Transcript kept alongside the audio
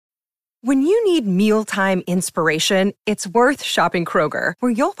When you need mealtime inspiration, it's worth shopping Kroger,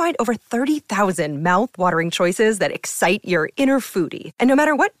 where you'll find over 30,000 mouth-watering choices that excite your inner foodie. And no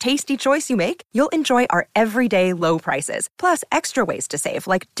matter what tasty choice you make, you'll enjoy our everyday low prices, plus extra ways to save,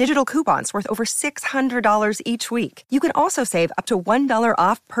 like digital coupons worth over $600 each week. You can also save up to $1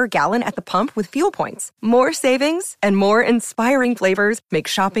 off per gallon at the pump with fuel points. More savings and more inspiring flavors make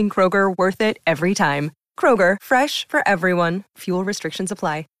shopping Kroger worth it every time. Kroger, fresh for everyone. Fuel restrictions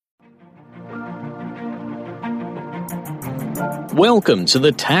apply. Welcome to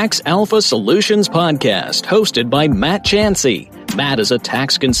the Tax Alpha Solutions Podcast, hosted by Matt Chansey. Matt is a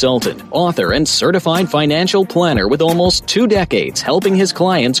tax consultant, author, and certified financial planner with almost 2 decades helping his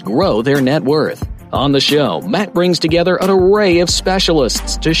clients grow their net worth. On the show, Matt brings together an array of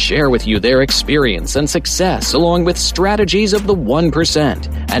specialists to share with you their experience and success, along with strategies of the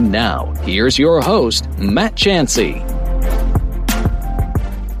 1%. And now, here's your host, Matt Chansey.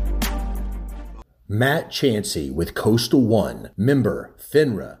 Matt Chansey with Coastal One, member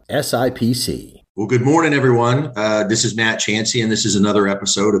FINRA, SIPC. Well, good morning, everyone. This is Matt Chansey, and this is another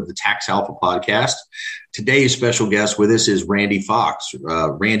episode of the Tax Alpha Podcast. Today's special guest with us is Randy Fox.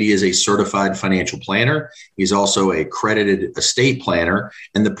 Randy is a certified financial planner. He's also a accredited estate planner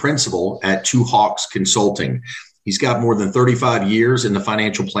and the principal at Two Hawks Consulting. He's got more than 35 years in the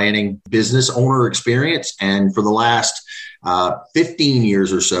financial planning business owner experience, and for the last 15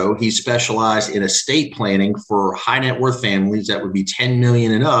 years or so, he specialized in estate planning for high net worth families that would be 10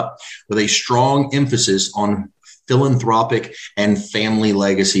 million and up, with a strong emphasis on philanthropic and family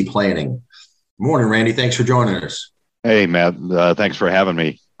legacy planning. Good morning, Randy. Thanks for joining us. Hey, Matt. Thanks for having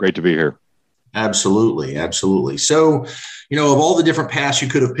me. Great to be here. Absolutely. Absolutely. So, of all the different paths you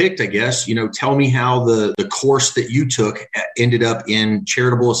could have picked, I guess, tell me how the course that you took ended up in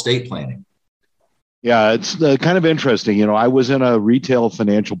charitable estate planning. Yeah, it's kind of interesting. I was in a retail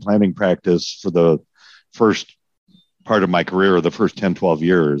financial planning practice for the first part of my career, the first 10, 12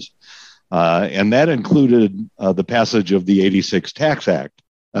 years. And that included the passage of the 86 Tax Act.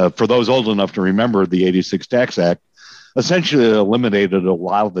 For those old enough to remember, the 86 Tax Act essentially eliminated a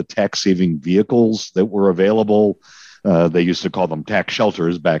lot of the tax-saving vehicles that were available. They used to call them tax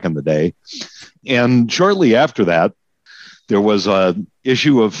shelters back in the day. And shortly after that, there was an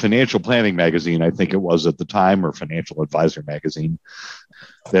issue of Financial Planning magazine, I think it was at the time, or Financial Advisor magazine,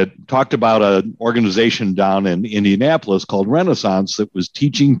 that talked about an organization down in Indianapolis called Renaissance that was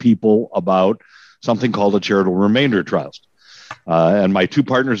teaching people about something called a charitable remainder trust. And my 2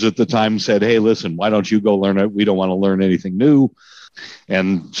 partners at the time said, hey, listen, why don't you go learn it? We don't want to learn anything new.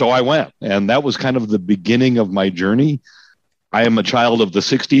 And so I went, and that was kind of the beginning of my journey. I am a child of the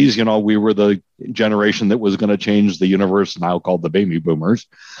 60s. We were the generation that was going to change the universe, now called the baby boomers.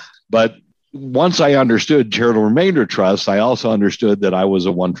 But once I understood charitable remainder trust, I also understood that I was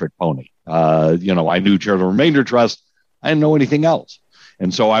a one-trick pony. I knew charitable remainder trust. I didn't know anything else.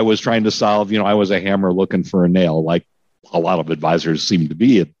 And so I was trying to solve, I was a hammer looking for a nail, like a lot of advisors seem to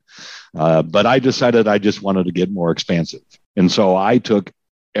be. But I decided I just wanted to get more expansive. And so I took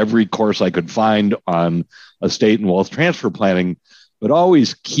every course I could find on estate and wealth transfer planning, but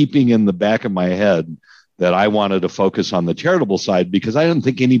always keeping in the back of my head that I wanted to focus on the charitable side, because I didn't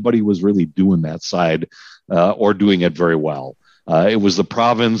think anybody was really doing that side or doing it very well. It was the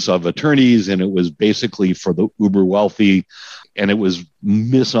province of attorneys, and it was basically for the uber wealthy, and it was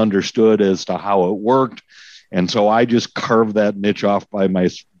misunderstood as to how it worked. And so I just carved that niche off by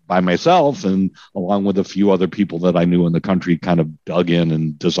myself, and along with a few other people that I knew in the country, kind of dug in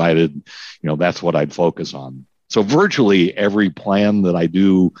and decided, that's what I'd focus on. So virtually every plan that I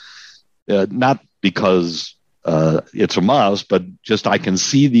do, not because it's a must, but just I can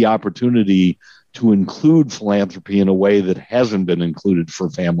see the opportunity to include philanthropy in a way that hasn't been included for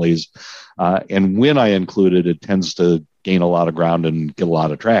families. And when I include it, it tends to gain a lot of ground and get a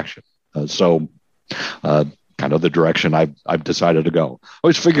lot of traction. Kind of the direction I've decided to go. I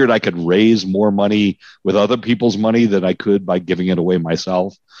always figured I could raise more money with other people's money than I could by giving it away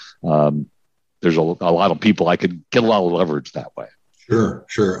myself. There's a lot of people I could get a lot of leverage that way. Sure.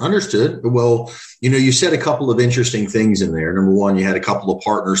 Understood. Well, you said a couple of interesting things in there. Number one, you had a couple of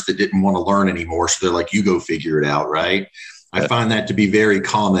partners that didn't want to learn anymore. So they're like, you go figure it out, right? I find that to be very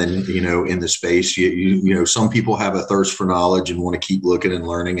common, in the space. Some people have a thirst for knowledge and want to keep looking and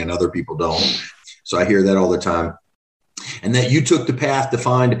learning, and other people don't. So I hear that all the time. And that you took the path to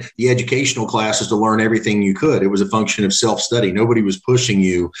find the educational classes to learn everything you could. It was a function of self-study. Nobody was pushing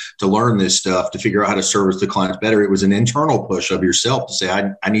you to learn this stuff, to figure out how to service the clients better. It was an internal push of yourself to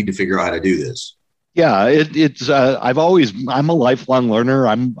say, I need to figure out how to do this. Yeah, I'm a lifelong learner.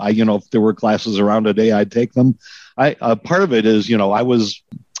 If there were classes around today, I'd take them. Part of it is, I was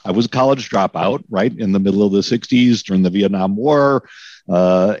I was a college dropout, right, in the middle of the 60s during the Vietnam War.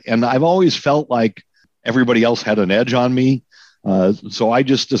 And I've always felt like everybody else had an edge on me. So I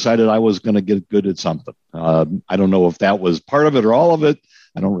just decided I was going to get good at something. I don't know if that was part of it or all of it.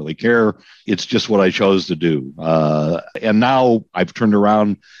 I don't really care. It's just what I chose to do. And now I've turned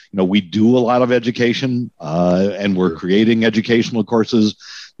around. We do a lot of education, and we're creating educational courses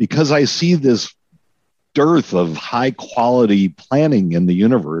because I see this dearth of high quality planning in the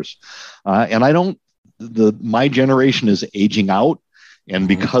universe. And my generation is aging out. And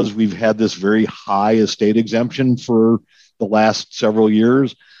because we've had this very high estate exemption for the last several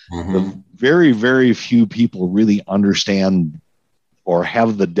years, very, very few people really understand or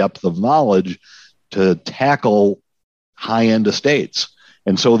have the depth of knowledge to tackle high-end estates.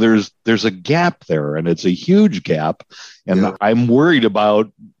 And so there's a gap there, and it's a huge gap. And I'm worried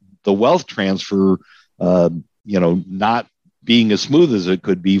about the wealth transfer, not being as smooth as it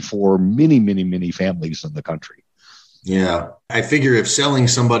could be for many, many, many families in the country. Yeah. I figure if selling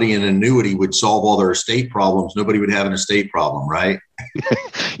somebody an annuity would solve all their estate problems, nobody would have an estate problem, right?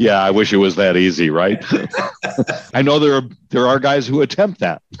 Yeah, I wish it was that easy, right? I know there are guys who attempt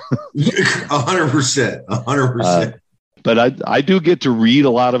that. 100%. But I do get to read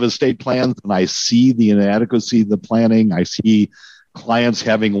a lot of estate plans, and I see the inadequacy of the planning. I see clients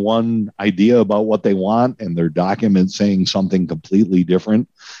having one idea about what they want and their document saying something completely different,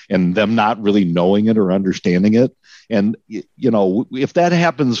 and them not really knowing it or understanding it. And, if that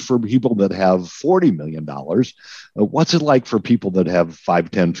happens for people that have $40 million, what's it like for people that have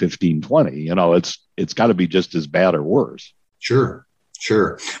 5, 10, 15, 20? It's got to be just as bad or worse. Sure.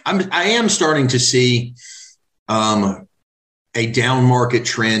 I am starting to see a down market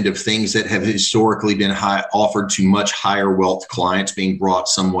trend of things that have historically been offered to much higher wealth clients being brought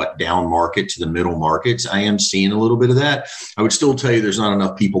somewhat down market to the middle markets. I am seeing a little bit of that. I would still tell you there's not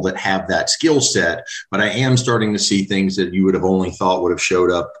enough people that have that skill set, but I am starting to see things that you would have only thought would have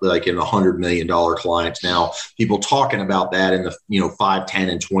showed up like in the $100 million clients. Now, people talking about that in the 5, 10,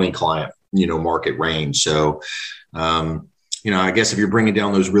 and 20 client market range. So I guess if you're bringing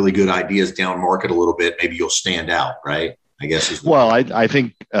down those really good ideas down market a little bit, maybe you'll stand out, right? I guess. Well, I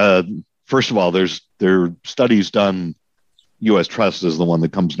think, first of all, there are studies done. U.S. Trust is the one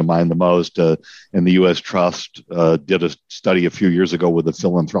that comes to mind the most. And the U.S. Trust did a study a few years ago with the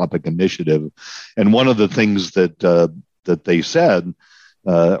Philanthropic Initiative. And one of the things that they said,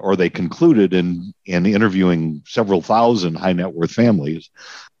 or they concluded in interviewing several thousand high net worth families,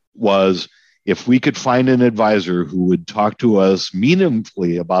 was if we could find an advisor who would talk to us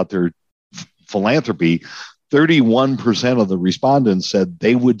meaningfully about their philanthropy, 31% of the respondents said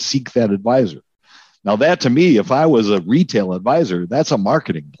they would seek that advisor. Now that to me, if I was a retail advisor, that's a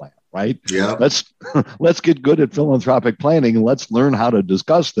marketing plan, right? Yeah. Let's get good at philanthropic planning and let's learn how to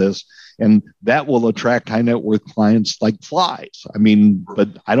discuss this. And that will attract high net worth clients like flies. But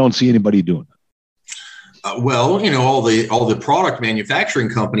I don't see anybody doing it. All the product manufacturing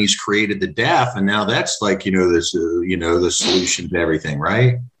companies created the DAF, and now that's like, the solution to everything,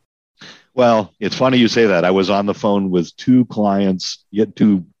 right? Well, it's funny you say that. I was on the phone with two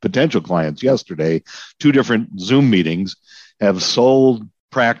potential clients yesterday, 2 different Zoom meetings, have sold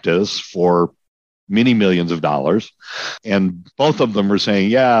practice for many millions of dollars. And both of them were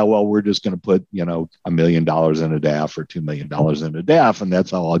saying, yeah, well, we're just going to put, $1 million in a DAF or $2 million in a DAF, and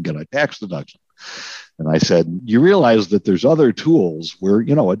that's how I'll get a tax deduction. And I said, you realize that there's other tools where, a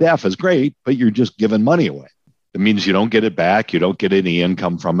DAF is great, but you're just giving money away. It means you don't get it back. You don't get any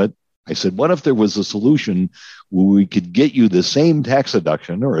income from it. I said, what if there was a solution where we could get you the same tax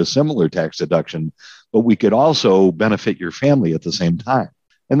deduction or a similar tax deduction, but we could also benefit your family at the same time?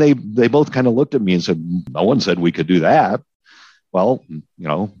 And they both kind of looked at me and said, no one said we could do that. Well,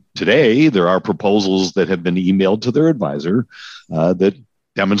 today there are proposals that have been emailed to their advisor that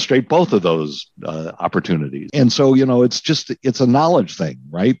demonstrate both of those opportunities. And so, it's a knowledge thing,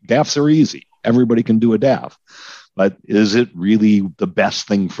 right? DAFs are easy. Everybody can do a DAF. But is it really the best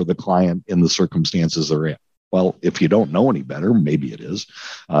thing for the client in the circumstances they're in? Well, if you don't know any better, maybe it is.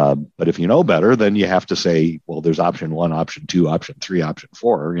 But if you know better, then you have to say, well, there's option 1, option 2, option 3, option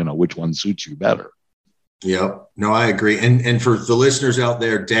 4, which one suits you better. Yep. No, I agree. And for the listeners out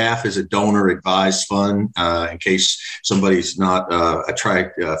there, DAF is a donor advised fund. In case somebody's not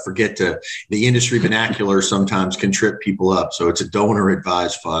forget the industry vernacular sometimes can trip people up. So it's a donor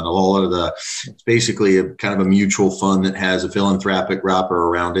advised fund. It's basically a kind of a mutual fund that has a philanthropic wrapper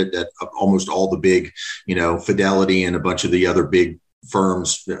around it that almost all the big, Fidelity and a bunch of the other big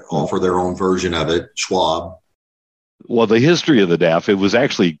firms offer their own version of it. Schwab. Well, the history of the DAF, it was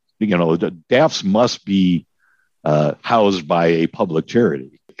actually, the DAFs must be housed by a public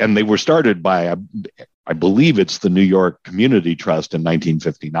charity. and they were started by, I believe it's the New York Community Trust in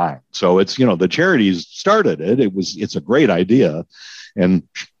 1959. So it's, the charities started it. It's a great idea. And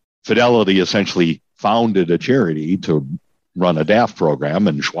Fidelity essentially founded a charity to run a DAF program,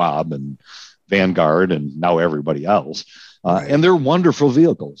 and Schwab and Vanguard and now everybody else. And they're wonderful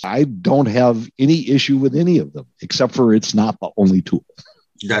vehicles. I don't have any issue with any of them, except for it's not the only tool.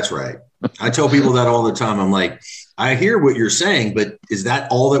 That's right. I tell people that all the time. I'm like, I hear what you're saying, but is that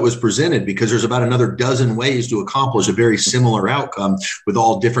all that was presented? Because there's about another dozen ways to accomplish a very similar outcome with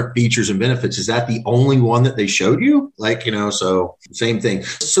all different features and benefits. Is that the only one that they showed you? So same thing.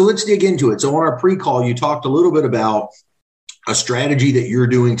 So let's dig into it. So on our pre-call, you talked a little bit about a strategy that you're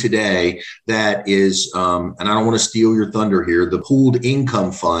doing today that is, and I don't want to steal your thunder here, the pooled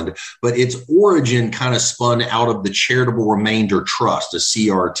income fund, but its origin kind of spun out of the Charitable Remainder Trust, a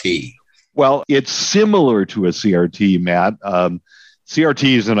CRT. Well, it's similar to a CRT, Matt.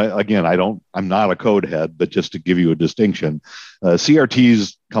 CRTs, and again, I'm not a code head, but just to give you a distinction,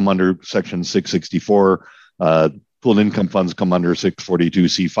 CRTs come under Section 664. Pooled income funds come under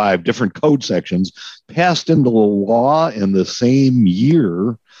 642C5, different code sections, passed into law in the same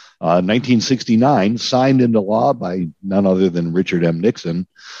year, 1969, signed into law by none other than Richard M. Nixon,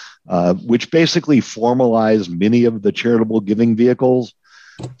 which basically formalized many of the charitable giving vehicles.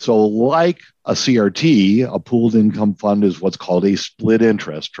 So like a CRT, a pooled income fund is what's called a split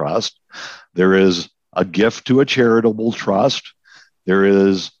interest trust. There is a gift to a charitable trust. There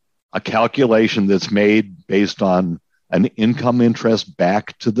is a calculation that's made based on an income interest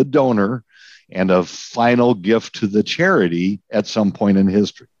back to the donor and a final gift to the charity at some point in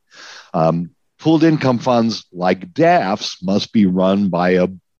history. Pooled income funds like DAFs must be run by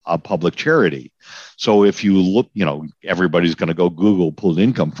a public charity. So if you look, everybody's going to go Google pooled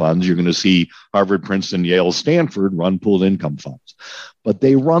income funds. You're going to see Harvard, Princeton, Yale, Stanford run pooled income funds, but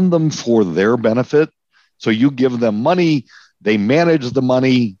they run them for their benefit. So you give them money, they manage the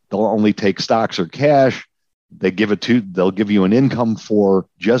money. They'll only take stocks or cash. They'll give you an income for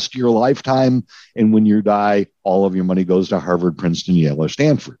just your lifetime. And when you die, all of your money goes to Harvard, Princeton, Yale, or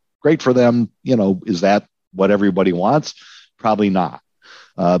Stanford. Great for them. Is that what everybody wants? Probably not.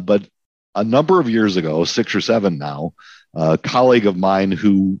 But a number of years ago, 6 or 7 now, a colleague of mine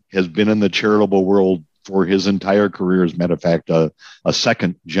who has been in the charitable world for his entire career, as a matter of fact, a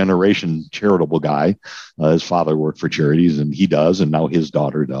second generation charitable guy, his father worked for charities and he does, and now his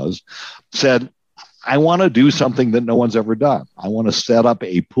daughter does, said, I want to do something that no one's ever done. I want to set up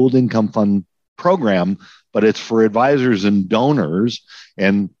a pooled income fund program, but it's for advisors and donors,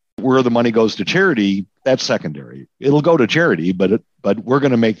 and where the money goes to charity, that's secondary. It'll go to charity, but we're going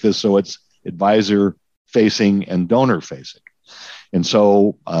to make this so it's advisor facing and donor facing. And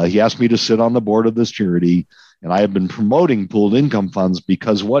so he asked me to sit on the board of this charity, and I have been promoting pooled income funds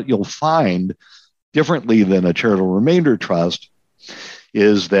because what you'll find differently than a charitable remainder trust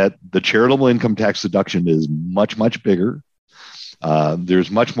is that the charitable income tax deduction is much, much bigger.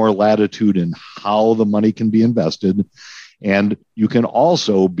 There's much more latitude in how the money can be invested. And you can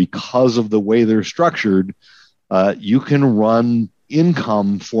also, because of the way they're structured, you can run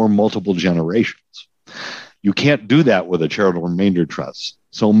income for multiple generations. You can't do that with a charitable remainder trust.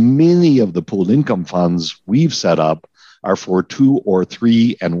 So many of the pooled income funds we've set up are for 2 or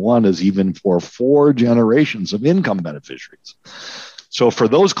 3, and one is even for 4 generations of income beneficiaries. So for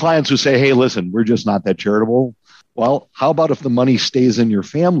those clients who say, hey, listen, we're just not that charitable. Well, how about if the money stays in your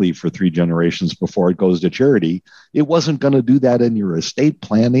family for 3 generations before it goes to charity? It wasn't going to do that in your estate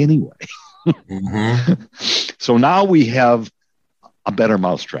plan anyway. Mm-hmm. So now we have a better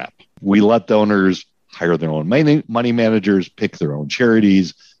mousetrap. We let donors hire their own money managers, pick their own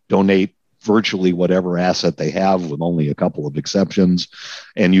charities, donate virtually whatever asset they have with only a couple of exceptions.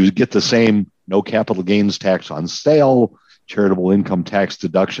 And you get the same no capital gains tax on sale, charitable income tax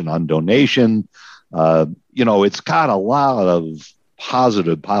deduction on donation. It's got a lot of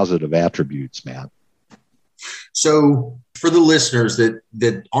positive attributes, Matt. So for the listeners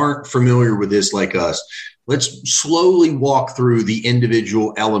that aren't familiar with this like us, let's slowly walk through the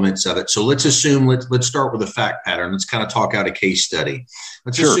individual elements of it. So let's assume, let's start with a fact pattern. Let's kind of talk out a case study.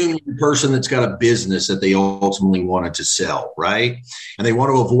 Let's assume the person that's got a business that they ultimately wanted to sell, right? And they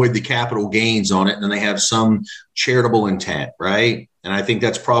want to avoid the capital gains on it, and then they have some charitable intent, right? And I think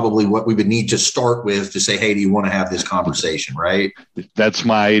that's probably what we would need to start with to say, hey, do you want to have this conversation, right? That's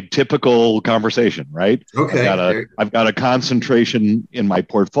my typical conversation, right? Okay. I've got a concentration in my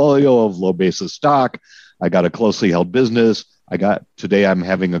portfolio of low basis stock. I got a closely held business. Today I'm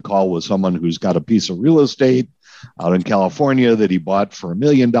having a call with someone who's got a piece of real estate. out in California that he bought for $1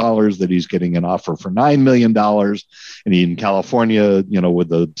 million, that he's getting an offer for $9 million. And in California, with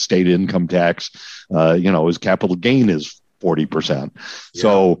the state income tax, his capital gain is 40%. Yeah.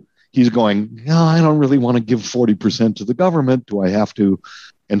 So he's going, no, I don't really want to give 40% to the government. Do I have to?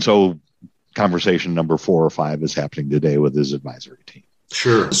 And so conversation number 4 or 5 is happening today with his advisory team.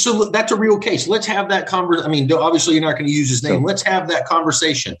 Sure. So that's a real case. Let's have that conversation. I mean, obviously you're not going to use his name. Let's have that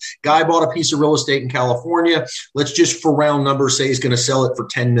conversation. Guy bought a piece of real estate in California. Let's just, for round numbers, say he's going to sell it for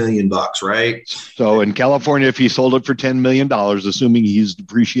 $10 million, right? So in California, if he sold it for $10 million, assuming he's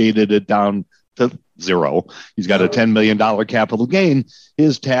depreciated it down to zero, he's got a $10 million capital gain.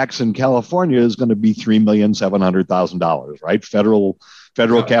 His tax in California is going to be $3,700,000, right? Federal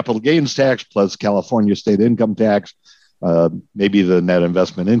capital gains tax plus California state income tax. Maybe the net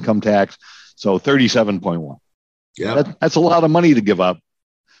investment income tax. So 37.1. Yeah, that's a lot of money to give up.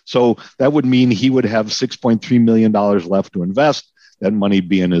 So that would mean he would have $6.3 million left to invest, that money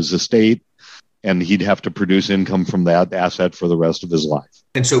be in his estate, and he'd have to produce income from that asset for the rest of his life.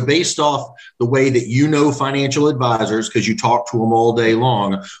 And so based off the way that financial advisors, because you talk to them all day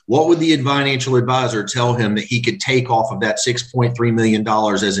long, what would the financial advisor tell him that he could take off of that $6.3 million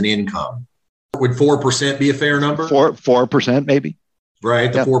as an income? Would 4% be a fair number? 4%, maybe.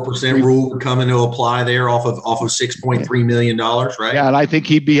 Right. The 4% rule would come into apply there off of $6.3 million, right? Yeah. And I think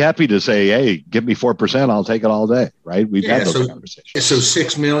he'd be happy to say, hey, give me 4%. I'll take it all day. Right. We've had those conversations. So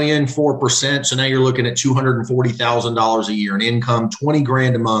 $6 million, 4%. So now you're looking at $240,000 a year in income,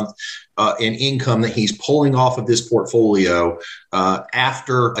 $20,000 a month in income that he's pulling off of this portfolio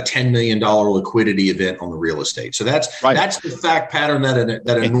after a $10 million liquidity event on the real estate. So that's the fact pattern that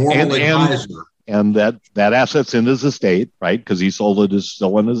a normal advisor. And that asset's in his estate, right? Because he sold it, is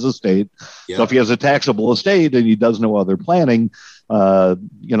still in his estate. Yep. So if he has a taxable estate and he does no other planning, that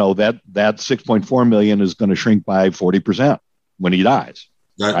 $6.4 million is going to shrink by 40% when he dies.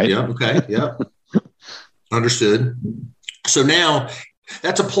 Right? Yeah. Okay. Yeah. Understood. So now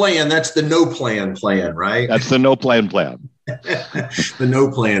that's a plan. That's the no plan, right? That's the no plan. The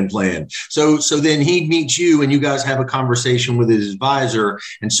no plan. So then he meets you and you guys have a conversation with his advisor.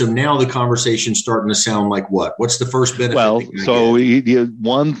 And so now the conversation's starting to sound like what? What's the first benefit? Well, so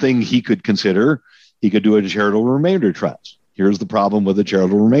one thing he could consider, he could do a charitable remainder trust. Here's the problem with a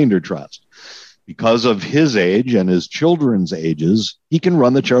charitable remainder trust. Because of his age and his children's ages, he can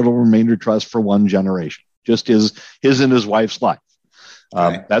run the charitable remainder trust for one generation, just his and his wife's life.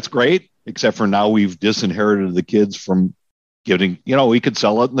 Right. That's great, except for now we've disinherited the kids from getting, he could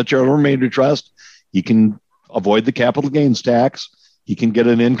sell it in the charitable remainder trust. He can avoid the capital gains tax. He can get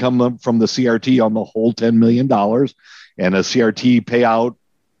an income from the CRT on the whole $10 million, and a CRT payout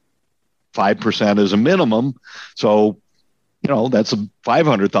 5% is a minimum. So, that's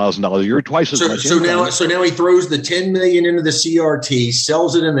 $500,000 a year, twice as much. So now he throws the $10 million into the CRT,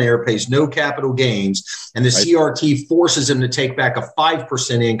 sells it in there, pays no capital gains, and the CRT forces him to take back a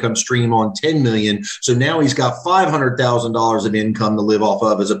 5% income stream on $10 million. So now he's got $500,000 of income to live off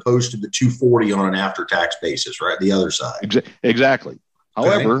of, as opposed to the $240 on an after-tax basis, right? The other side. Exactly.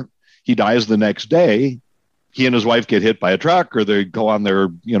 However, he dies the next day. He and his wife get hit by a truck, or they go on their,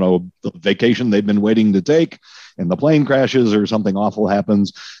 the vacation they've been waiting to take, and the plane crashes or something awful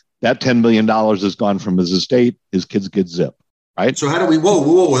happens. That $10 million is gone from his estate. His kids get zip, right? So how do we,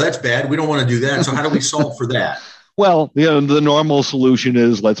 whoa, that's bad. We don't want to do that. So how do we solve for that? Well, the normal solution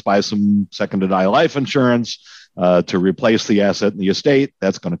is let's buy some second to die life insurance to replace the asset in the estate.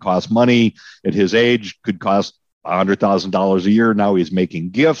 That's going to cost money. At his age, could cost $100,000 a year. Now he's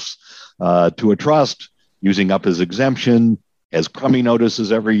making gifts to a trust, using up his exemption, has crummy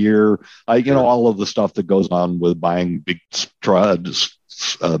notices every year, all of the stuff that goes on with buying big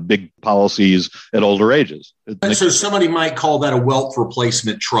policies at older ages. So somebody might call that a wealth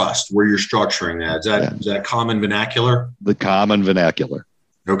replacement trust, where you're structuring that. Is that common vernacular? The common vernacular.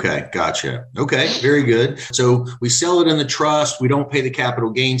 Okay, gotcha. Okay, very good. So we sell it in the trust. We don't pay the capital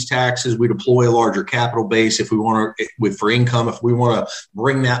gains taxes. We deploy a larger capital base if we want to, for income. If we want to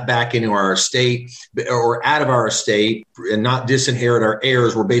bring that back into our estate or out of our estate and not disinherit our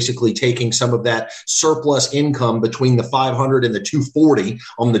heirs, we're basically taking some of that surplus income between the 500 and the 240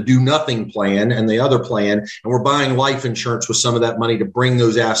 on the do nothing plan and the other plan, and we're buying life insurance with some of that money to bring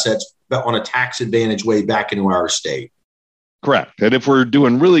those assets on a tax advantage way back into our estate. Correct. And if we're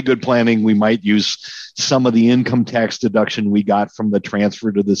doing really good planning, we might use some of the income tax deduction we got from the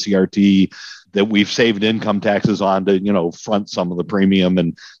transfer to the CRT that we've saved income taxes on to, front some of the premium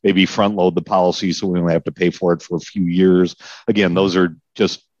and maybe front load the policy so we don't have to pay for it for a few years. Again, those are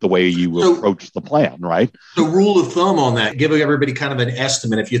just the way you approach the plan, right? So rule of thumb on that, give everybody kind of an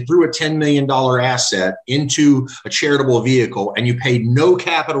estimate. If you threw a $10 million asset into a charitable vehicle and you paid no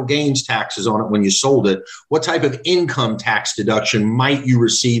capital gains taxes on it when you sold it, what type of income tax deduction might you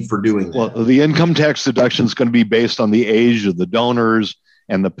receive for doing that? Well, the income tax deduction is going to be based on the age of the donors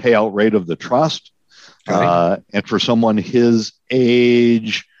and the payout rate of the trust. Okay. And for someone his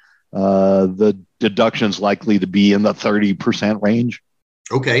age, the deduction is likely to be in the 30% range.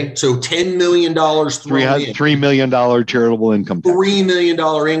 Okay, so $10 million $3 million charitable income tax. $3 million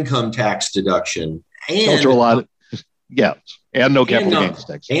income tax deduction. And a lot of, yes, and no capital gains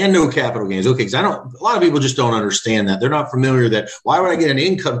tax. And no capital gains. Okay, because a lot of people just don't understand that. They're not familiar that why would I get an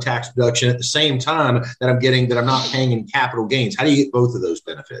income tax deduction at the same time that I'm not paying in capital gains? How do you get both of those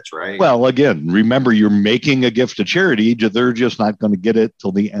benefits, right? Well, again, remember you're making a gift to charity. They're just not going to get it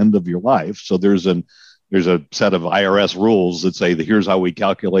till the end of your life. So there's a set of IRS rules that say that here's how we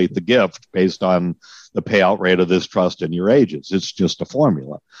calculate the gift based on the payout rate of this trust and your ages. It's just a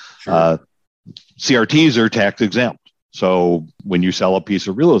formula. Sure. CRTs are tax exempt. So when you sell a piece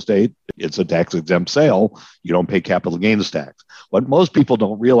of real estate, it's a tax exempt sale. You don't pay capital gains tax. What most people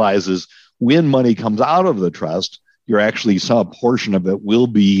don't realize is when money comes out of the trust, some portion of it will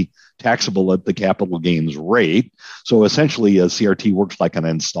be taxable at the capital gains rate. So essentially a CRT works like an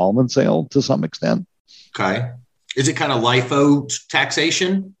installment sale to some extent. Okay. Is it kind of LIFO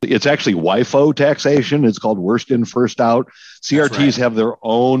taxation? It's actually WIFO taxation. It's called worst in, first out. CRTs have their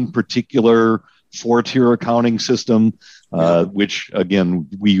own particular 4-tier accounting system, which, again,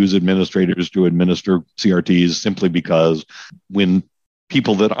 we use administrators to administer CRTs simply because when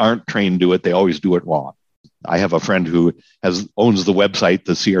people that aren't trained do it, they always do it wrong. I have a friend who owns the website,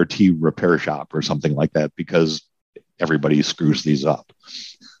 the CRT Repair Shop or something like that, because everybody screws these up.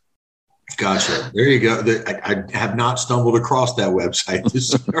 Gotcha. There you go. I have not stumbled across that website.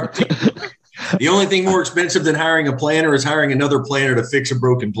 The only thing more expensive than hiring a planner is hiring another planner to fix a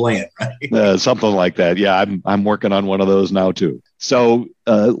broken plan, right? Something like that. Yeah, I'm working on one of those now too. So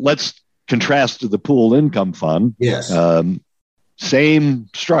let's contrast to the pooled income fund. Yes. Same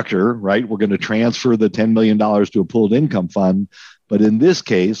structure, right? We're going to transfer the $10 million to a pooled income fund. But in this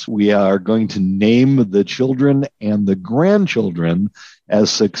case, we are going to name the children and the grandchildren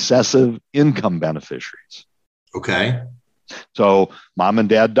as successive income beneficiaries. Okay. So mom and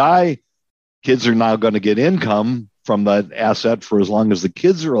dad die. Kids are now going to get income from that asset for as long as the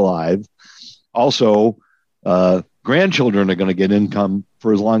kids are alive. Also, grandchildren are going to get income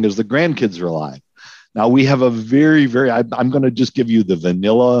for as long as the grandkids are alive. Now, we have a I'm going to just give you the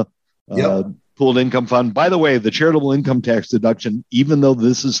vanilla pooled income fund. By the way, the charitable income tax deduction, even though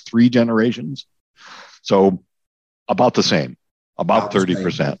this is 3 generations, so about the same, about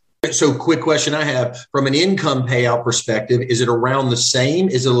 30%. So quick question I have, from an income payout perspective, is it around the same?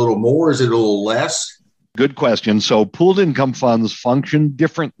 Is it a little more? Is it a little less? Good question. So pooled income funds function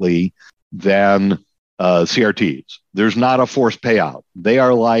differently than CRTs. There's not a forced payout. They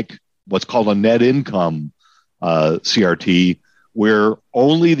are like what's called a net income CRT, where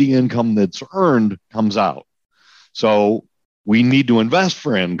only the income that's earned comes out. So we need to invest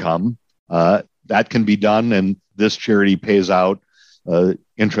for income. That can be done, and this charity pays out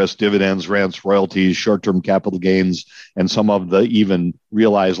interest, dividends, rents, royalties, short-term capital gains, and some of the even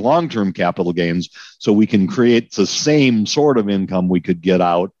realized long-term capital gains. So we can create the same sort of income we could get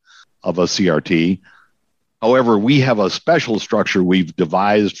out of a CRT. However, we have a special structure we've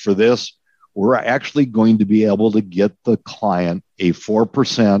devised for this. We're actually going to be able to get the client a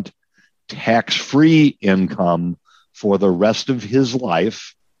 4% tax-free income for the rest of his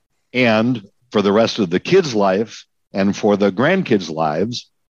life and for the rest of the kid's life and for the grandkids' lives.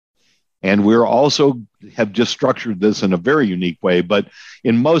 And we're also have just structured this in a very unique way, but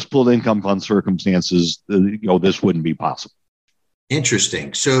in most pooled income fund circumstances, this wouldn't be possible.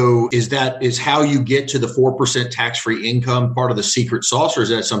 Interesting. So is how you get to the 4% tax-free income part of the secret sauce, or is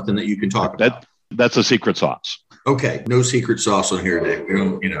that something that you can talk about? That's a secret sauce. Okay. No secret sauce on here, Dick.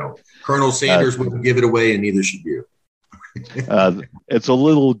 Colonel Sanders wouldn't give it away, and neither should you. It's a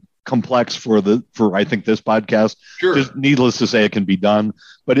little complex for I think this podcast. Sure. Just needless to say, it can be done.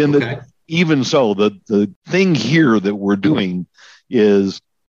 But even so, the thing here that we're doing is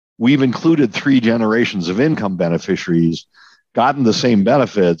we've included 3 generations of income beneficiaries, gotten the same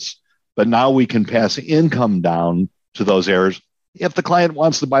benefits, but now we can pass income down to those heirs. If the client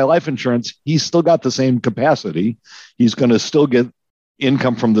wants to buy life insurance, he's still got the same capacity. He's going to still get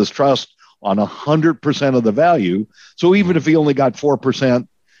income from this trust on 100% of the value. So even if he only got 4%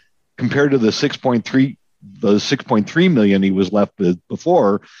 compared to the 6.3 million he was left with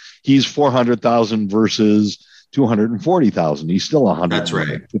before, he's 400,000 versus $240,000. He's still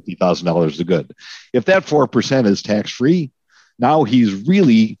 $150,000 to good. If that 4% is tax-free, now he's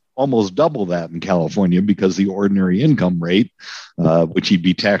really almost double that in California, because the ordinary income rate, which he'd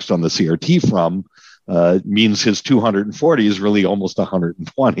be taxed on the CRT from, means his 240 is really almost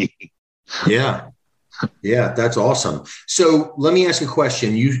 120. Yeah. Yeah, that's awesome. So let me ask a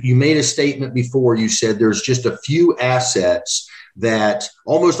question. You made a statement before. You said there's just a few assets that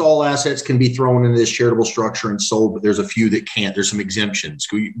almost all assets can be thrown into this charitable structure and sold, but there's a few that can't. There's some exemptions.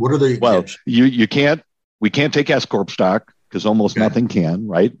 What are the exemptions? Well, we can't take S Corp stock, because almost nothing can,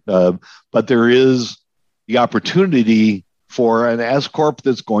 right? But there is the opportunity for an S Corp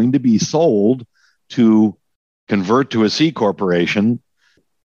that's going to be sold to convert to a C Corporation,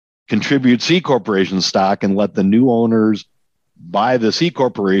 contribute C Corporation stock, and let the new owners buy the C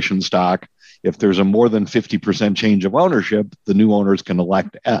Corporation stock. If there's a more than 50% change of ownership, the new owners can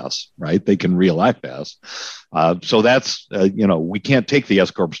elect S, right? They can re-elect S. So that's, we can't take the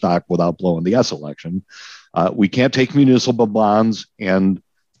S Corp stock without blowing the S election. We can't take municipal bonds, and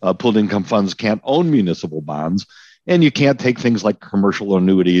pooled income funds can't own municipal bonds. And you can't take things like commercial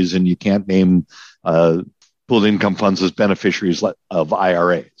annuities, and you can't name pooled income funds as beneficiaries of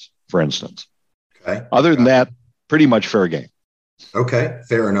IRAs, for instance. Okay. Other than that, pretty much fair game. Okay,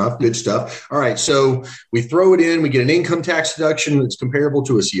 fair enough. Good stuff. All right, so we throw it in. We get an income tax deduction that's comparable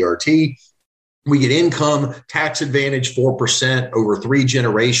to a CRT. We get income tax advantage 4% over 3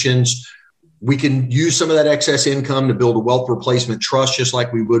 generations. We can use some of that excess income to build a wealth replacement trust, just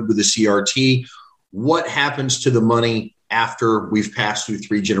like we would with a CRT. What happens to the money after we've passed through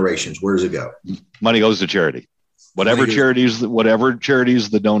 3 generations? Where does it go? Money goes to charity. Whatever charities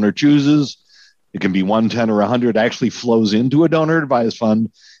the donor chooses. It can be 1, 10, or 100, actually flows into a donor advised fund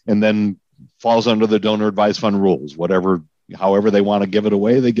and then falls under the donor advised fund rules. However they want to give it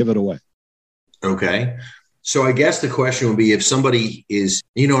away, they give it away. Okay. So I guess the question would be, if somebody is,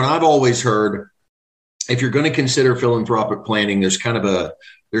 and I've always heard, if you're going to consider philanthropic planning, there's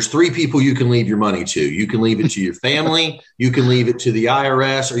 3 people you can leave your money to. You can leave it to your family, you can leave it to the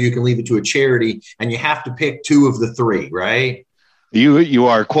IRS, or you can leave it to a charity, and you have to pick 2 of the 3, right? You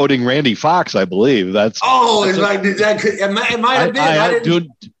are quoting Randy Fox, I believe. It might have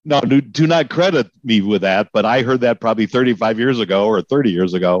been. Do not credit me with that, but I heard that probably 35 years ago or 30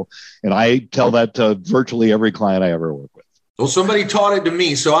 years ago, and I tell that to virtually every client I ever work with. Well, somebody taught it to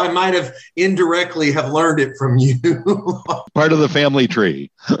me, so I might have indirectly have learned it from you. Part of the family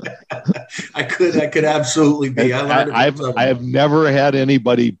tree. I could absolutely be. I have never had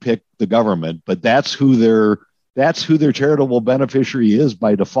anybody pick the government, but that's who their charitable beneficiary is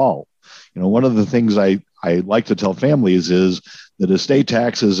by default. One of the things I like to tell families is that estate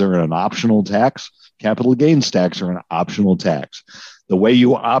taxes are an optional tax. Capital gains tax are an optional tax. The way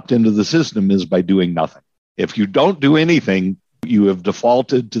you opt into the system is by doing nothing. If you don't do anything, you have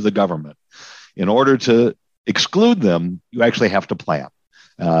defaulted to the government. In order to exclude them, you actually have to plan.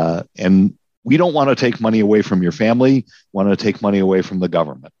 And we don't want to take money away from your family, want to take money away from the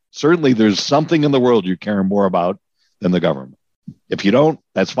government. Certainly, there's something in the world you care more about than the government. If you don't,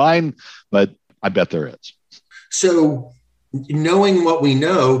 that's fine, but I bet there is. So, knowing what we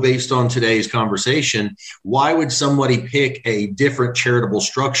know based on today's conversation, why would somebody pick a different charitable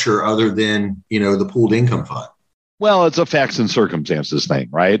structure other than, the pooled income fund? Well, it's a facts and circumstances thing,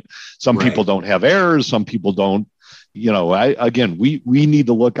 right? Some people don't have heirs. Some people don't, we need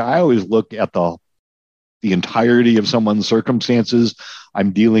to look, I always look at the entirety of someone's circumstances.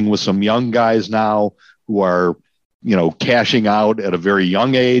 I'm dealing with some young guys now who are, cashing out at a very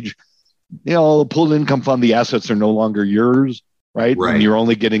young age. The pooled income fund, the assets are no longer yours, right? And you're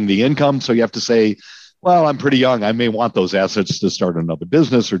only getting the income. So you have to say, well, I'm pretty young. I may want those assets to start another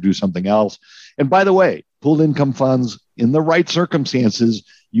business or do something else. And by the way, pooled income funds, in the right circumstances,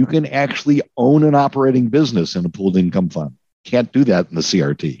 you can actually own an operating business in a pooled income fund. Can't do that in the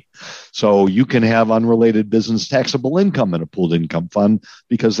CRT. So you can have unrelated business taxable income in a pooled income fund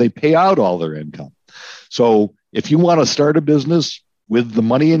because they pay out all their income. So if you want to start a business with the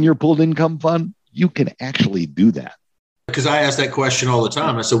money in your pooled income fund, you can actually do that. Because I ask that question all the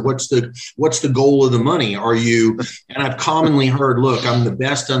time. I said, what's the goal of the money? And I've commonly heard, look, I'm the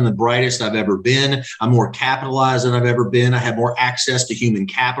best, I'm the brightest I've ever been. I'm more capitalized than I've ever been. I have more access to human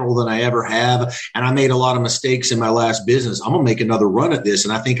capital than I ever have. And I made a lot of mistakes in my last business. I'm going to make another run at this.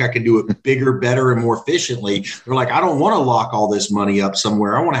 And I think I can do it bigger, better, and more efficiently. They're like, I don't want to lock all this money up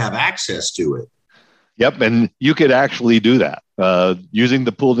somewhere. I want to have access to it. Yep. And you could actually do that. Using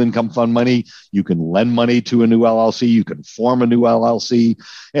the pooled income fund money, you can lend money to a new LLC. You can form a new LLC.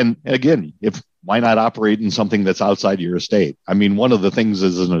 And again, if why not operate in something that's outside your estate? I mean, one of the things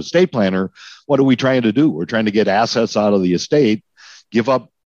as an estate planner, what are we trying to do? We're trying to get assets out of the estate, give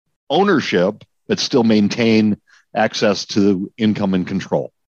up ownership, but still maintain access to income and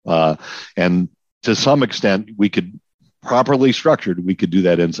control. And to some extent, we could, properly structured, we could do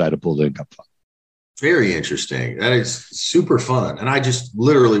that inside a pooled income fund. Very interesting. That is super fun. And I just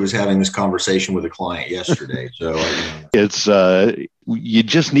literally was having this conversation with a client yesterday. So it's, you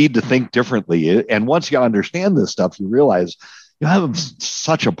just need to think differently. And once you understand this stuff, you realize you have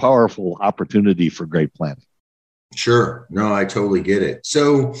such a powerful opportunity for great planning. Sure. No, I totally get it.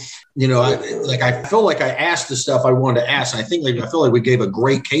 So, I feel like I asked the stuff I wanted to ask. I feel like we gave a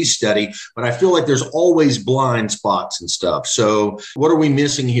great case study, but I feel like there's always blind spots and stuff. So what are we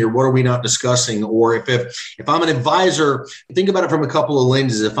missing here? What are we not discussing? Or if I'm an advisor, think about it from a couple of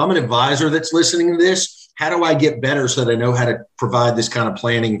lenses. If I'm an advisor that's listening to this, how do I get better so that I know how to provide this kind of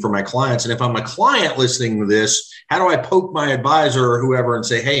planning for my clients? And if I'm a client listening to this, how do I poke my advisor or whoever and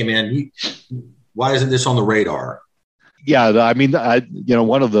say, hey, man, why isn't this on the radar? Yeah, I mean,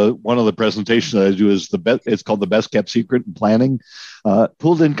 one of the presentations that I do is it's called the best kept secret in planning.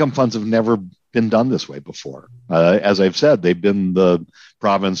 Pooled income funds have never been done this way before. As I've said, they've been the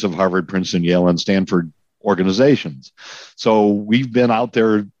province of Harvard, Princeton, Yale, and Stanford organizations. So we've been out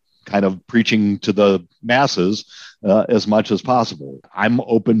there kind of preaching to the masses as much as possible. I'm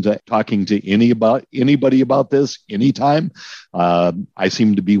open to talking to anybody about this anytime. I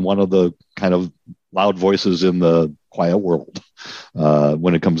seem to be one of the kind of loud voices in the quiet world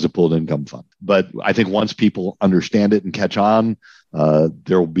when it comes to pooled income fund. But I think once people understand it and catch on,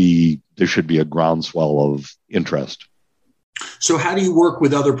 there should be a groundswell of interest. So how do you work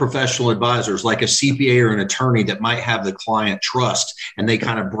with other professional advisors like a CPA or an attorney that might have the client trust and they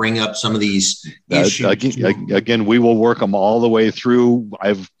kind of bring up some of these issues? Again, we will work them all the way through.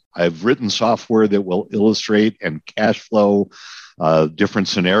 I've written software that will illustrate and cash flow different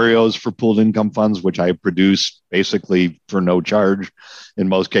scenarios for pooled income funds, which I produce basically for no charge in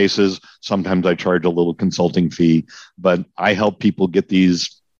most cases. Sometimes I charge a little consulting fee, but I help people get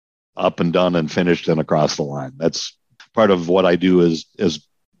these up and done and finished and across the line. That's part of what I do is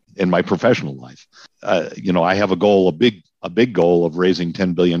in my professional life. I have a big goal of raising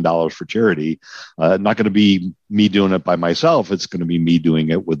 $10 billion for charity. Not going to be me doing it by myself. It's going to be me doing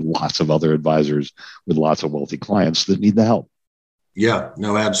it with lots of other advisors with lots of wealthy clients that need the help. Yeah,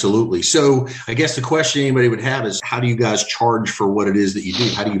 no, absolutely. So I guess the question anybody would have is, how do you guys charge for what it is that you do?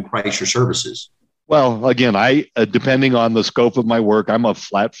 How do you price your services? Well, again, depending on the scope of my work, I'm a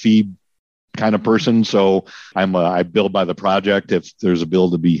flat fee kind of person. So I bill by the project. If there's a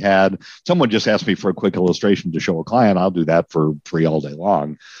bill to be had, someone just asked me for a quick illustration to show a client, I'll do that for free all day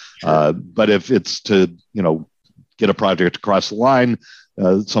long. Sure. But if it's to, get a project across the line,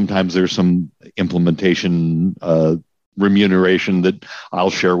 sometimes there's some implementation remuneration that I'll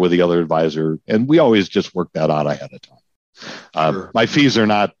share with the other advisor. And we always just work that out ahead of time. Sure. My fees are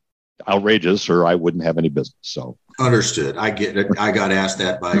not outrageous or I wouldn't have any business. So understood. I get it. I got asked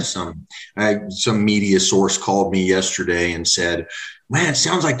that by some media source called me yesterday and said, man, it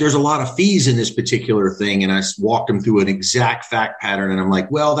sounds like there's a lot of fees in this particular thing. And I walked them through an exact fact pattern. And I'm like,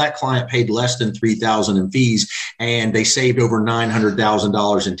 well, that client paid less than $3,000 in fees and they saved over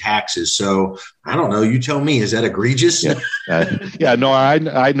 $900,000 in taxes. So I don't know. You tell me, is that egregious? No,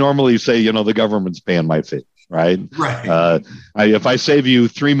 I normally say, the government's paying my fee. Right. If I save you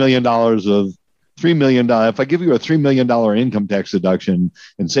 $3 million if I give you a $3 million income tax deduction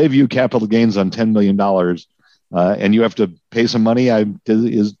and save you capital gains on $10 million, and you have to pay some money,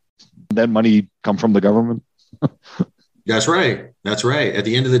 is that money come from the government? That's right. At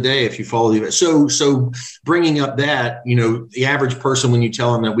the end of the day, if you follow so bringing up that, the average person, when you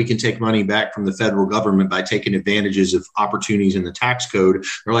tell them that we can take money back from the federal government by taking advantages of opportunities in the tax code,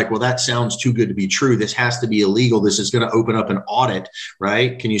 they're like, well, that sounds too good to be true. This has to be illegal. This is going to open up an audit,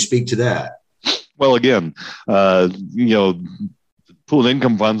 right? Can you speak to that? Well, again, pooled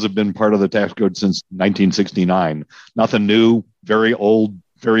income funds have been part of the tax code since 1969. Nothing new, very old,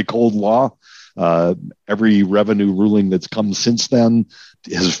 very cold law. Every revenue ruling that's come since then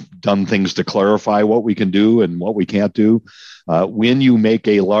has done things to clarify what we can do and what we can't do. When you make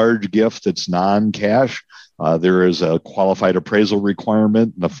a large gift that's non-cash, there is a qualified appraisal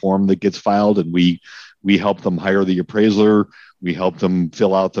requirement in the form that gets filed, and we help them hire the appraiser. We help them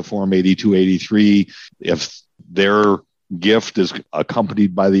fill out the Form 8283. If their gift is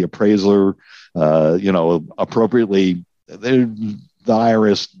accompanied by the appraiser, appropriately, the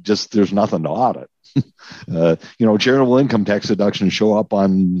IRS there's nothing to audit. Charitable income tax deductions show up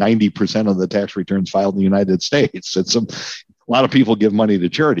on 90% of the tax returns filed in the United States. lot of people give money to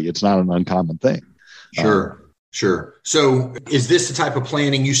charity. It's not an uncommon thing. Sure. Sure. So is this the type of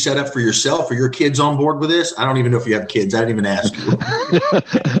planning you set up for yourself? Are your kids on board with this? I don't even know if you have kids. I didn't even ask you.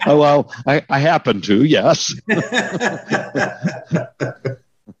 Well, I happen to, yes.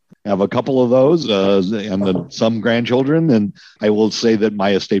 Have a couple of those and then some grandchildren. And I will say that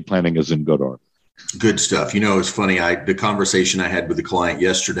my estate planning is in good order. Good stuff. It's funny. The conversation I had with the client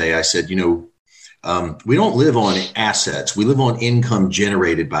yesterday, I said, we don't live on assets. We live on income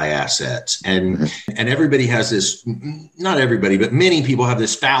generated by assets. And everybody has this, not everybody, but many people have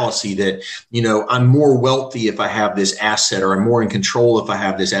this fallacy that, I'm more wealthy if I have this asset, or I'm more in control if I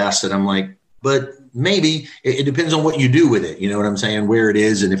have this asset. I'm like, but maybe it depends on what you do with it. You know what I'm saying? Where it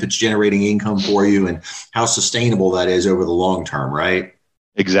is, and if it's generating income for you, and how sustainable that is over the long term, right?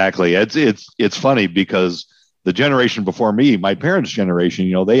 Exactly. It's funny because the generation before me, my parents'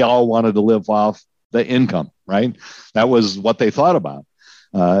 generation, they all wanted to live off the income, right? That was what they thought about.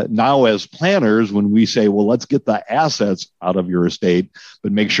 Now, as planners, when we say, well, let's get the assets out of your estate,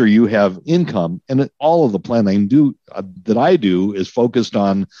 but make sure you have income, and all of the planning that I do is focused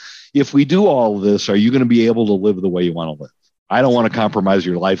on, if we do all of this, are you going to be able to live the way you want to live? I don't want to compromise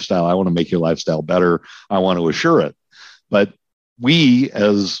your lifestyle. I want to make your lifestyle better. I want to assure it. But we,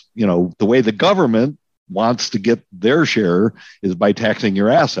 as the way the government wants to get their share is by taxing your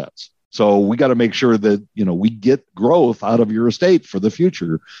assets. So we got to make sure that, we get growth out of your estate for the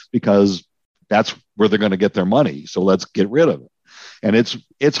future, because that's where they're going to get their money. So let's get rid of it. And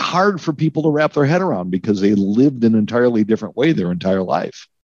it's hard for people to wrap their head around because they lived an entirely different way their entire life.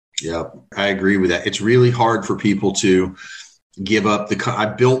 Yeah, I agree with that. It's really hard for people to give up I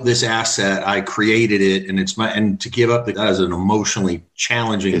built this asset, I created it, and to give up that is an emotionally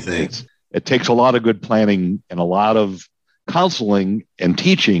challenging thing. It takes a lot of good planning and a lot of counseling and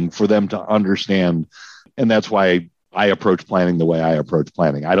teaching for them to understand. And that's why I approach planning the way I approach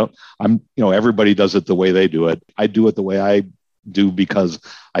planning. Everybody does it the way they do it. I do it the way I do because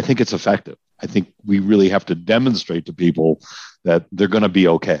I think it's effective. I think we really have to demonstrate to people that they're going to be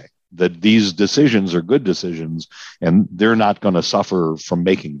okay, that these decisions are good decisions, and they're not going to suffer from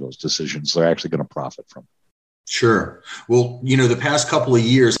making those decisions. They're actually going to profit from it. Sure. Well, the past couple of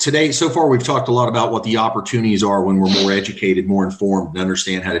years today, so far, we've talked a lot about what the opportunities are when we're more educated, more informed, and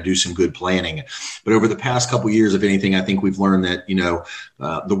understand how to do some good planning. But over the past couple of years, if anything, I think we've learned that,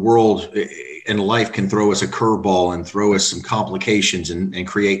 the world and life can throw us a curveball and throw us some complications and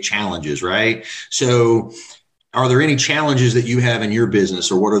create challenges, right? So are there any challenges that you have in your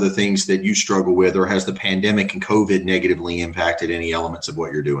business, or what are the things that you struggle with, or has the pandemic and COVID negatively impacted any elements of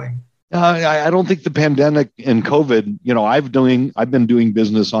what you're doing? I don't think the pandemic and COVID, I've been doing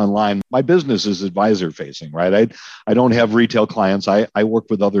business online. My business is advisor facing, right? I don't have retail clients. I work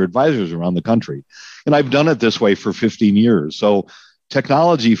with other advisors around the country, and I've done it this way for 15 years. So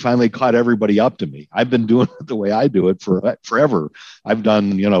technology finally caught everybody up to me. I've been doing it the way I do it for forever. I've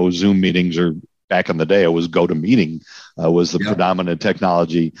done, Zoom meetings, or back in the day, it was GoToMeeting was the predominant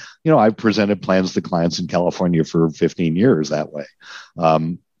technology. I've presented plans to clients in California for 15 years that way.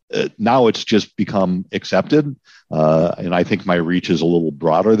 Now it's just become accepted. And I think my reach is a little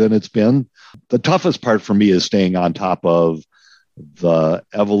broader than it's been. The toughest part for me is staying on top of the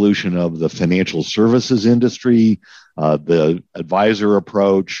evolution of the financial services industry, the advisor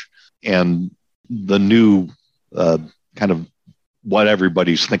approach, and the new kind of what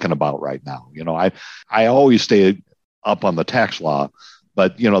everybody's thinking about right now. I always stay up on the tax law,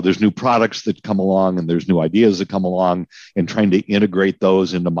 but there's new products that come along, and there's new ideas that come along, and trying to integrate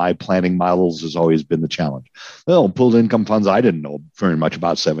those into my planning models has always been the challenge. Well, pooled income funds, I didn't know very much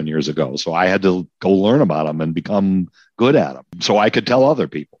about 7 years ago, so I had to go learn about them and become good at them so I could tell other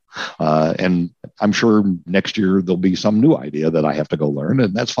people. And I'm sure next year there'll be some new idea that I have to go learn,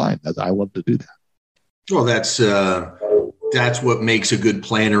 and that's fine. I love to do that. Well, that's what makes a good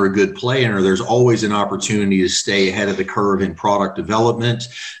planner a good planner. There's always an opportunity to stay ahead of the curve in product development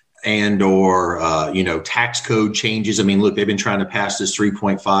and or tax code changes. I mean, look, they've been trying to pass this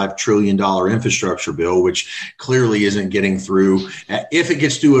 $3.5 trillion infrastructure bill, which clearly isn't getting through. If it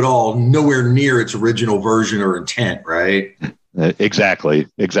gets through at all, nowhere near its original version or intent, right? Exactly.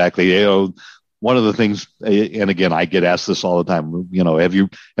 One of the things, and again, I get asked this all the time, have you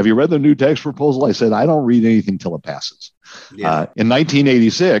read the new tax proposal? I said, I don't read anything till it passes. Yeah. In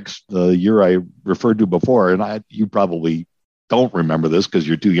 1986, the year I referred to before, and you probably don't remember this because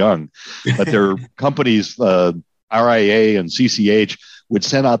you're too young, but their companies, RIA and CCH, would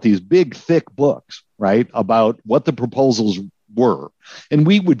send out these big, thick books, right, about what the proposals were. And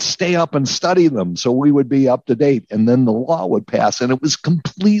we would stay up and study them so we would be up to date. And then the law would pass, and it was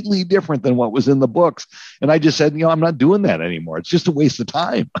completely different than what was in the books. And I just said, I'm not doing that anymore. It's just a waste of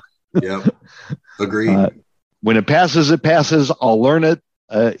time. Yeah, agreed. When it passes, I'll learn it.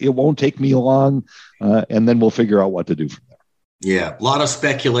 It won't take me long. And then we'll figure out what to do from there. Yeah, a lot of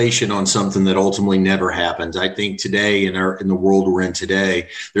speculation on something that ultimately never happens. I think today in the world we're in today,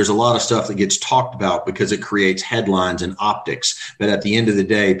 there's a lot of stuff that gets talked about because it creates headlines and optics. But at the end of the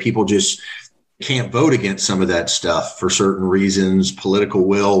day, people just can't vote against some of that stuff for certain reasons, political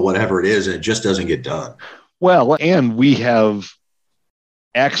will, whatever it is, and it just doesn't get done. Well, and we have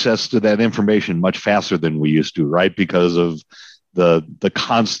access to that information much faster than we used to, right? Because of the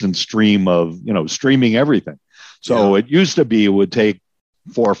constant stream of, streaming everything. So It used to be it would take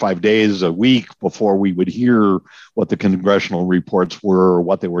 4 or 5 days a week before we would hear what the congressional reports were or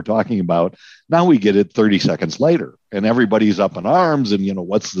what they were talking about. Now we get it 30 seconds later, and everybody's up in arms and,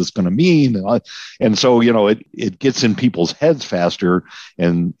 what's this going to mean? And so, it gets in people's heads faster,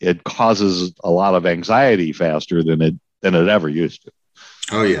 and it causes a lot of anxiety faster than it ever used to.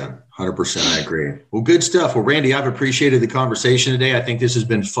 Oh, yeah, 100%. I agree. Well, good stuff. Well, Randy, I've appreciated the conversation today. I think this has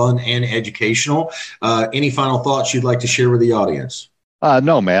been fun and educational. Any final thoughts you'd like to share with the audience?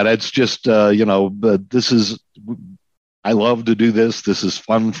 No, Matt, it's just, I love to do this. This is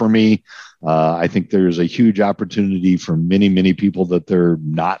fun for me. I think there's a huge opportunity for many, many people that they're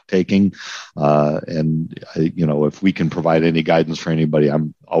not taking. If we can provide any guidance for anybody,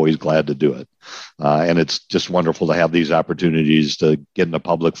 I'm always glad to do it. And it's just wonderful to have these opportunities to get in a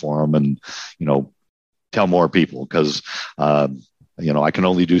public forum and, tell more people because, I can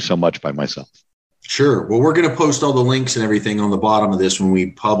only do so much by myself. Sure. Well, we're going to post all the links and everything on the bottom of this when we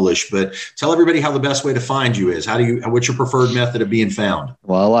publish, but tell everybody how the best way to find you is. What's your preferred method of being found?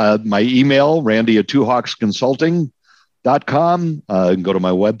 Well, my email, randy@twohawksconsulting.com. Go to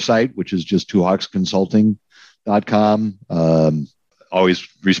my website, which is just twohawksconsulting.com. Always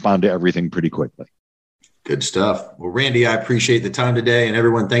respond to everything pretty quickly. Good stuff. Well, Randy, I appreciate the time today, and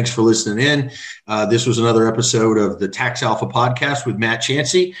everyone, thanks for listening in. This was another episode of the Tax Alpha Podcast with Matt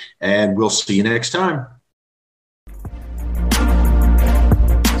Chancey, and we'll see you next time.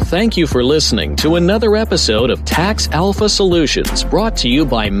 Thank you for listening to another episode of Tax Alpha Solutions, brought to you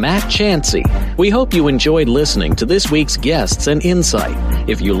by Matt Chancey. We hope you enjoyed listening to this week's guests and insight.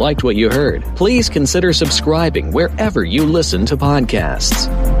 If you liked what you heard, please consider subscribing wherever you listen to podcasts.